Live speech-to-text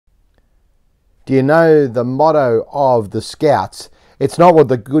Do you know the motto of the Scouts? It's not what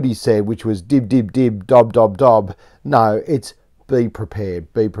the goodies said, which was dib, dib, dib, dob, dob, dob. No, it's be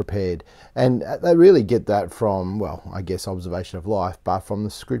prepared, be prepared. And they really get that from, well, I guess observation of life, but from the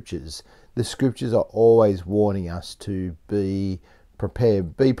scriptures. The scriptures are always warning us to be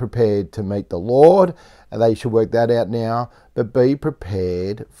prepared. Be prepared to meet the Lord. And they should work that out now. But be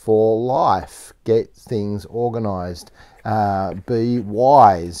prepared for life. Get things organized. Be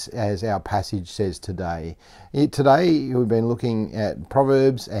wise, as our passage says today. Today we've been looking at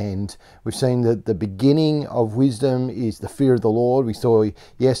Proverbs, and we've seen that the beginning of wisdom is the fear of the Lord. We saw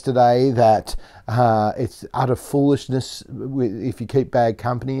yesterday that it's utter foolishness. If you keep bad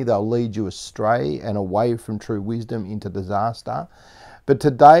company, they'll lead you astray and away from true wisdom into disaster. But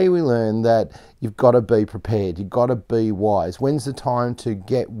today we learn that you've got to be prepared. You've got to be wise. When's the time to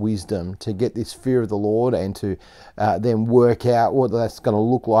get wisdom, to get this fear of the Lord, and to then work out what that's going to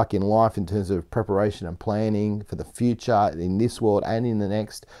look like in life in terms of preparation and planning for the future in this world and in the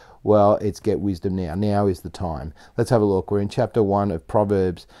next? Well, it's get wisdom now. Now is the time. Let's have a look. We're in chapter 1 of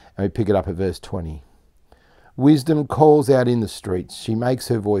Proverbs, and we pick it up at verse 20. Wisdom calls out in the streets. She makes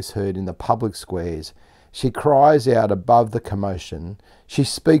her voice heard in the public squares. She cries out above the commotion. She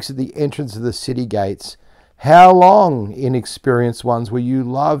speaks at the entrance of the city gates. How long, inexperienced ones, will you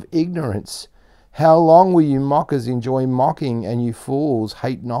love ignorance? How long will you mockers enjoy mocking, and you fools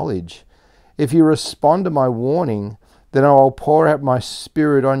hate knowledge? If you respond to my warning, then I will pour out my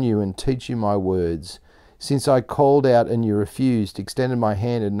spirit on you and teach you my words. Since I called out and you refused, extended my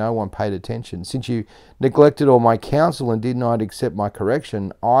hand and no one paid attention, since you neglected all my counsel and did not accept my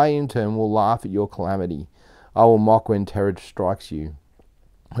correction, I in turn will laugh at your calamity. I will mock when terror strikes you.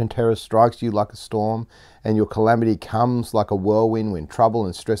 When terror strikes you like a storm and your calamity comes like a whirlwind, when trouble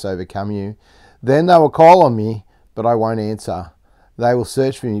and stress overcome you, then they will call on me, but I won't answer. They will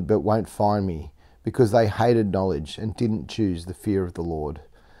search for me, but won't find me, because they hated knowledge and didn't choose the fear of the Lord.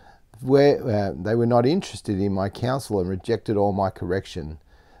 They were not interested in my counsel and rejected all my correction.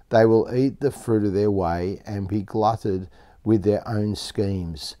 They will eat the fruit of their way and be glutted with their own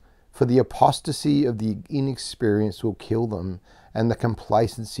schemes. For the apostasy of the inexperienced will kill them, and the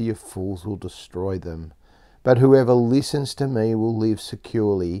complacency of fools will destroy them. But whoever listens to me will live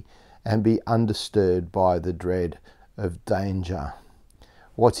securely and be undisturbed by the dread of danger.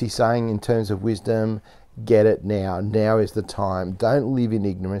 What's he saying in terms of wisdom? Get it now. Now is the time. Don't live in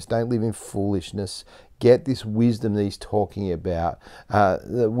ignorance. Don't live in foolishness. Get this wisdom that he's talking about.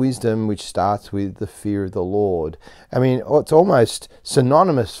 The wisdom which starts with the fear of the Lord. I mean, it's almost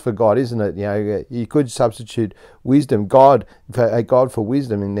synonymous for God, isn't it? You know, you could substitute wisdom, God for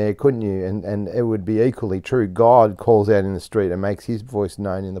wisdom in there, couldn't you? And it would be equally true. God calls out in the street and makes his voice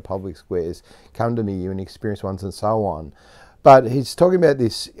known in the public squares. Come to me, you inexperienced ones, and so on. But he's talking about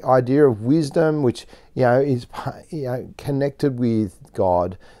this idea of wisdom, which is connected with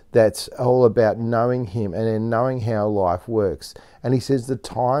God. That's all about knowing him and then knowing how life works. And he says the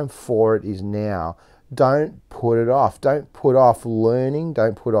time for it is now. Don't put it off. Don't put off learning.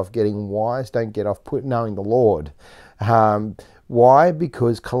 Don't put off getting wise. Don't get off knowing the Lord. Why?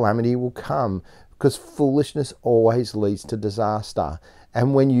 Because calamity will come. Because foolishness always leads to disaster.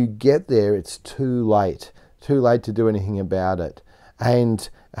 And when you get there, it's too late. Too late to do anything about it. And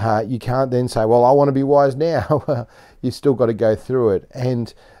you can't then say, well, I want to be wise now. You've still got to go through it.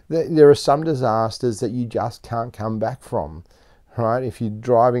 And there are some disasters that you just can't come back from, right? If you're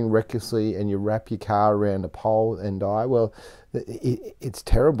driving recklessly and you wrap your car around a pole and die, well, it's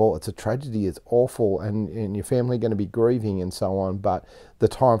terrible. It's a tragedy. It's awful. And your family are going to be grieving and so on. But the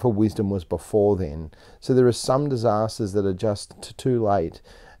time for wisdom was before then. So there are some disasters that are just too late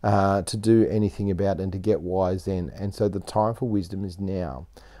to do anything about and to get wise then. And so the time for wisdom is now.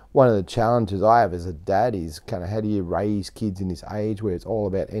 One of the challenges I have as a dad is kind of how do you raise kids in this age where it's all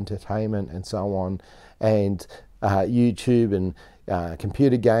about entertainment and so on, and YouTube and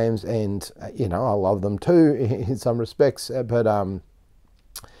computer games, and I love them too in some respects, but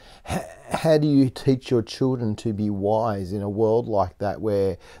how do you teach your children to be wise in a world like that,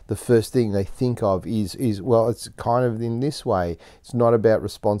 where the first thing they think of is well, it's kind of in this way. It's not about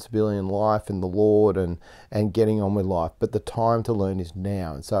responsibility in life and the Lord and getting on with life, but the time to learn is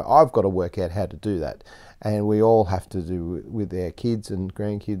now. And so I've got to work out how to do that. And we all have to do with our kids and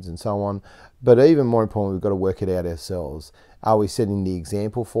grandkids and so on. But even more importantly, we've got to work it out ourselves. Are we setting the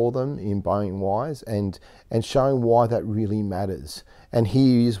example for them in being wise and showing why that really matters? And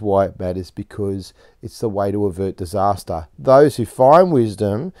here is why it matters, because it's the way to avert disaster. Those who find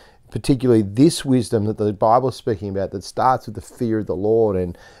wisdom particularly this wisdom that the Bible is speaking about, that starts with the fear of the Lord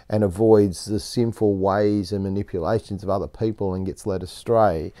and avoids the sinful ways and manipulations of other people and gets led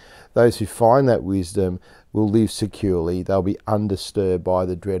astray. Those who find that wisdom will live securely. They'll be undisturbed by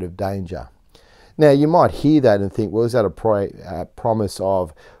the dread of danger. Now, you might hear that and think, well, is that a promise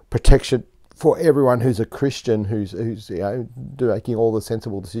of protection for everyone who's a Christian, who's making all the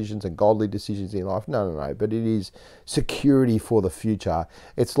sensible decisions and godly decisions in life? No. But it is security for the future.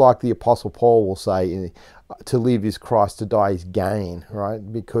 It's like the Apostle Paul will say, to live is Christ, to die is gain, right?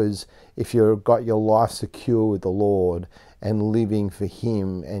 Because if you've got your life secure with the Lord and living for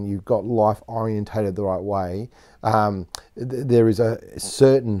Him, and you've got life orientated the right way, there is a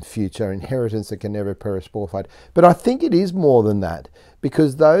certain future inheritance that can never perish, spoiled. But I think it is more than that,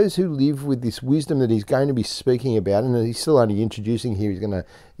 because those who live with this wisdom that he's going to be speaking about, and he's still only introducing here, he's going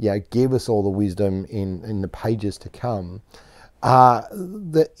to give us all the wisdom in the pages to come.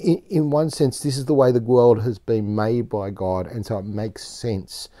 In one sense, this is the way the world has been made by God, and so it makes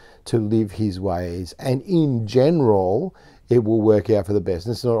sense to live His ways. And in general, it will work out for the best.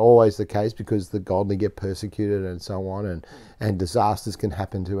 And it's not always the case, because the godly get persecuted and so on, and disasters can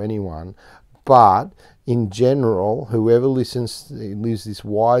happen to anyone. But in general, whoever lives this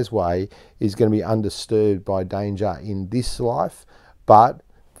wise way is going to be undisturbed by danger in this life, but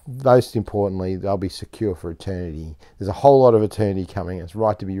most importantly, they'll be secure for eternity. There's a whole lot of eternity coming. It's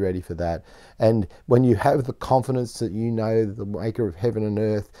right to be ready for that. And when you have the confidence that you know the maker of heaven and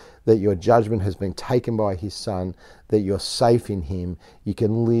earth, that your judgment has been taken by His Son, that you're safe in Him, you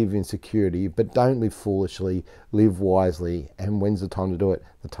can live in security. But don't live foolishly, live wisely. And when's the time to do it?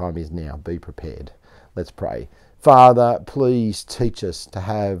 The time is now. Be prepared. Let's pray. Father, please teach us to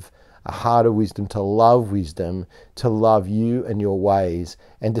have a heart of wisdom, to love You and Your ways,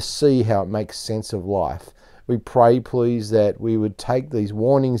 and to see how it makes sense of life. We pray, please, that we would take these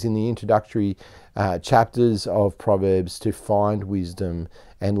warnings in the introductory chapters of Proverbs to find wisdom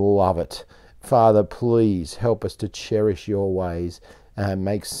and love it. Father, please help us to cherish Your ways,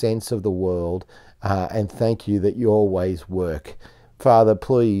 make sense of the world, and thank You that Your ways work. Father,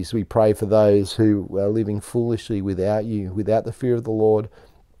 please, we pray for those who are living foolishly without You, without the fear of the Lord,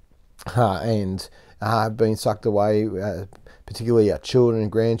 and being sucked away, particularly our children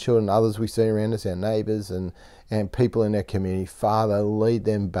and grandchildren, others we see around us, our neighbours and people in our community. Father, lead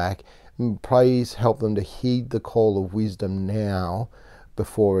them back. Please help them to heed the call of wisdom now,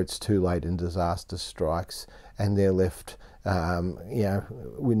 before it's too late and disaster strikes and they're left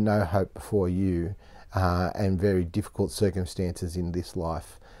with no hope before You, and very difficult circumstances in this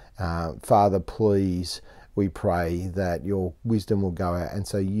life. Father, please, we pray that Your wisdom will go out, and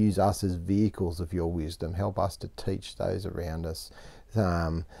so use us as vehicles of Your wisdom. Help us to teach those around us,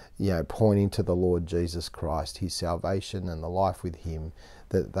 pointing to the Lord Jesus Christ, His salvation and the life with Him,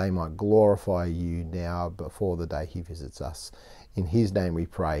 that they might glorify You now before the day He visits us. In His name we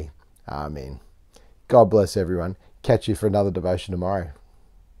pray. Amen. God bless everyone. Catch you for another devotion tomorrow.